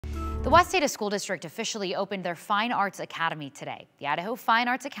The West Ada School District officially opened their Fine Arts Academy today. The Idaho Fine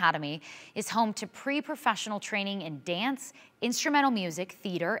Arts Academy is home to pre-professional training in dance, instrumental music,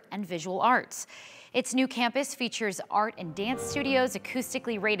 theater, and visual arts. Its new campus features art and dance studios,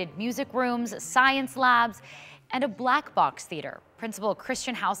 acoustically rated music rooms, science labs, and a black box theater. Principal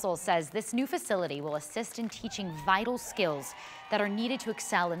Christian Housel says this new facility will assist in teaching vital skills that are needed to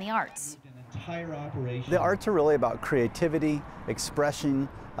excel in the arts. The arts are really about creativity, expression,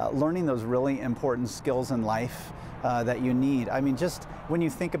 learning those really important skills in life that you need. I mean, just when you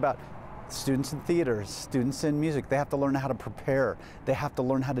think about students in theater, students in music, they have to learn how to prepare. They have to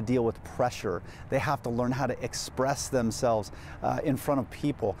learn how to deal with pressure. They have to learn how to express themselves in front of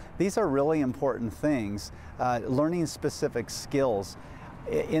people. These are really important things. Learning specific skills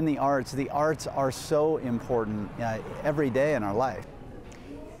in the arts are so important every day in our life.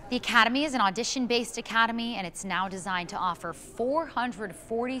 The Academy is an audition-based academy, and it's now designed to offer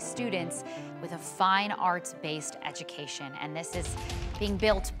 440 students with a fine arts-based education. And this is being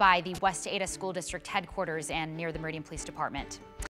built by the West Ada School District headquarters and near the Meridian Police Department.